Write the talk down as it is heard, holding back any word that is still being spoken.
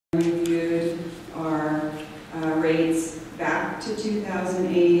Reviewed our rates back to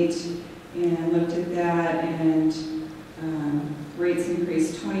 2008 and looked at that, and rates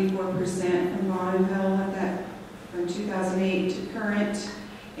increased 24% from Bonneville at that, from 2008 to current,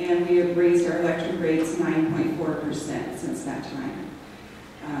 and we have raised our electric rates 9.4% since that time.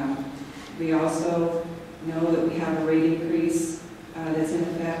 We also know that we have a rate increase that's in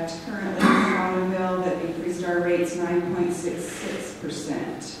effect currently in Bonneville that increased our rates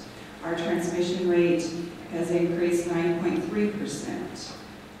 9.66%. Our transmission rate has increased 9.3%.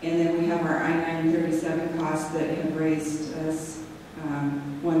 And then we have our I-937 costs that have raised us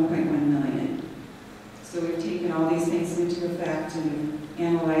 $1.1 million. So we've taken all these things into effect and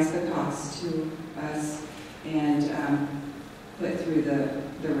analyzed the cost to us and put through the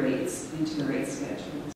rates into the rate schedule.